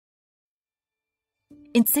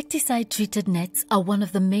Insecticide-treated nets are one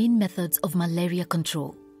of the main methods of malaria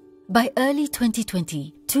control. By early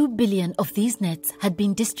 2020, 2 billion of these nets had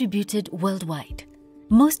been distributed worldwide.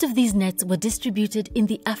 Most of these nets were distributed in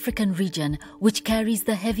the African region, which carries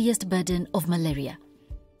the heaviest burden of malaria.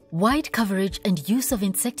 Wide coverage and use of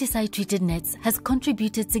insecticide-treated nets has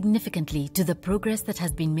contributed significantly to the progress that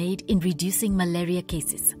has been made in reducing malaria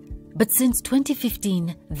cases. But since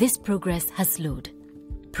 2015, this progress has slowed.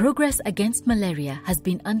 Progress against malaria has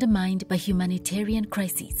been undermined by humanitarian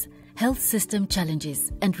crises, health system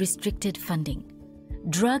challenges, and restricted funding.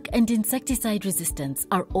 Drug and insecticide resistance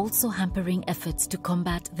are also hampering efforts to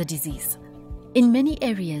combat the disease. In many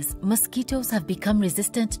areas, mosquitoes have become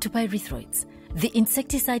resistant to pyrethroids, the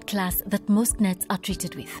insecticide class that most nets are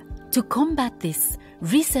treated with. To combat this,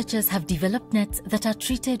 researchers have developed nets that are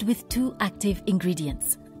treated with 2 active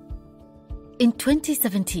ingredients. In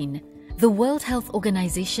 2017, the World Health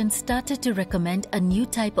Organization started to recommend a new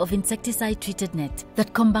type of insecticide-treated net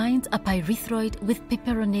that combines a pyrethroid with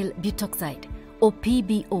piperonyl butoxide, or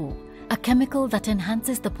PBO, a chemical that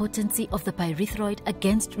enhances the potency of the pyrethroid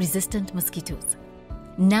against resistant mosquitoes.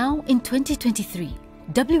 Now, in 2023,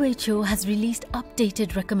 WHO has released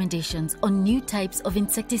updated recommendations on new types of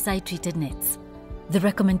insecticide-treated nets. The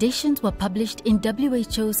recommendations were published in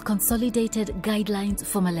WHO's Consolidated Guidelines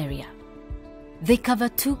for Malaria. They cover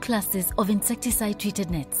 2 classes of insecticide-treated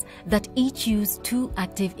nets that each use 2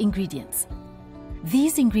 active ingredients.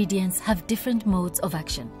 These ingredients have different modes of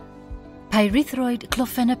action. Pyrethroid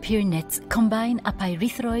clofenapyr nets combine a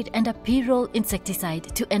pyrethroid and a pyrrole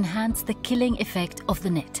insecticide to enhance the killing effect of the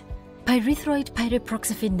net. Pyrethroid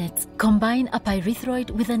pyriproxyfen nets combine a pyrethroid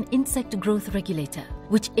with an insect growth regulator,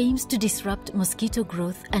 which aims to disrupt mosquito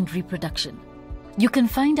growth and reproduction. You can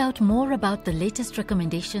find out more about the latest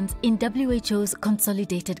recommendations in WHO's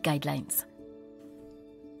Consolidated Guidelines.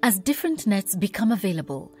 As different nets become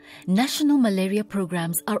available, national malaria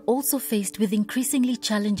programs are also faced with increasingly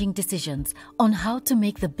challenging decisions on how to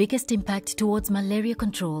make the biggest impact towards malaria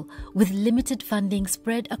control with limited funding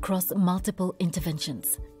spread across multiple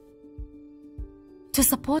interventions. To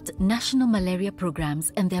support national malaria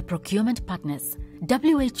programs and their procurement partners,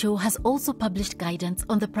 WHO has also published guidance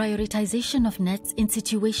on the prioritization of nets in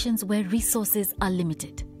situations where resources are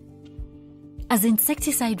limited. As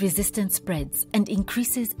insecticide resistance spreads and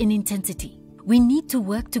increases in intensity, we need to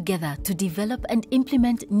work together to develop and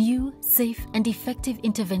implement new, safe, and effective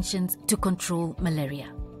interventions to control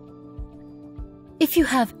malaria. If you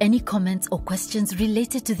have any comments or questions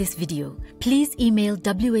related to this video, please email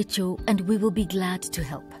WHO and we will be glad to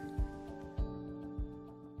help.